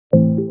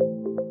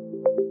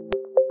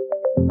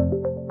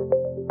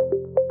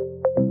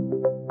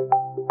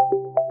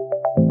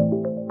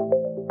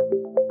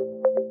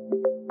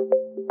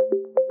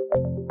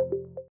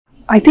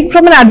I think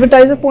from an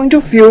advertiser point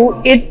of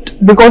view,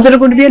 because there are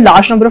going to be a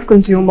large number of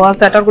consumers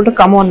that are going to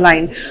come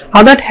online,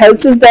 how that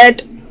helps is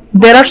that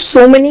there are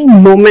so many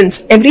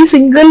moments. Every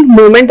single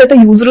moment that a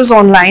user is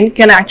online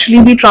can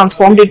actually be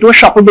transformed into a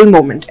shoppable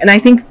moment. And I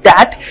think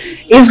that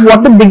is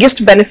what the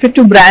biggest benefit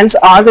to brands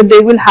are, that they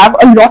will have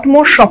a lot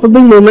more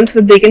shoppable moments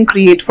that they can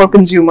create for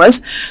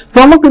consumers.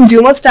 From a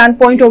consumer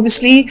standpoint,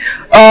 obviously,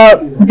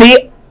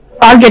 they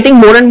are getting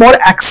more and more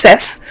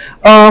access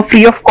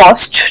free of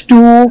cost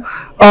to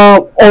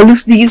all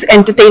of these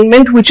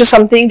entertainment, which is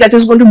something that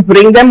is going to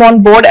bring them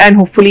on board, and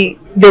hopefully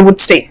they would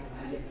stay.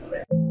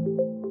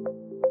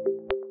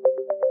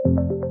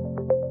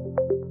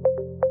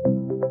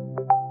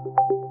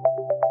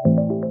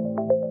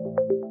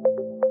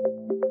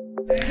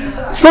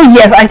 So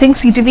yes, I think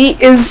CTV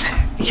is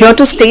here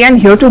to stay and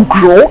here to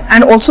grow,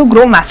 and also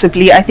grow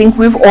massively. I think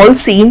we've all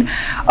seen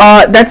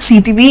that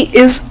CTV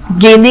is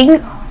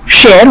gaining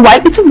share,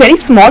 while it's a very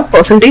small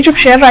percentage of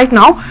share right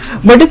now,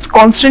 but it's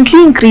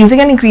constantly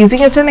increasing and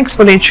increasing at an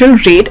exponential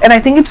rate. And I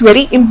think it's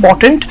very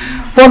important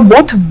for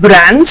both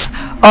brands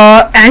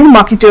and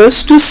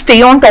marketers to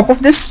stay on top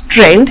of this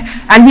trend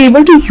and be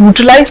able to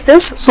utilize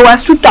this so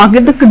as to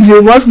target the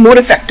consumers more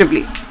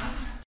effectively.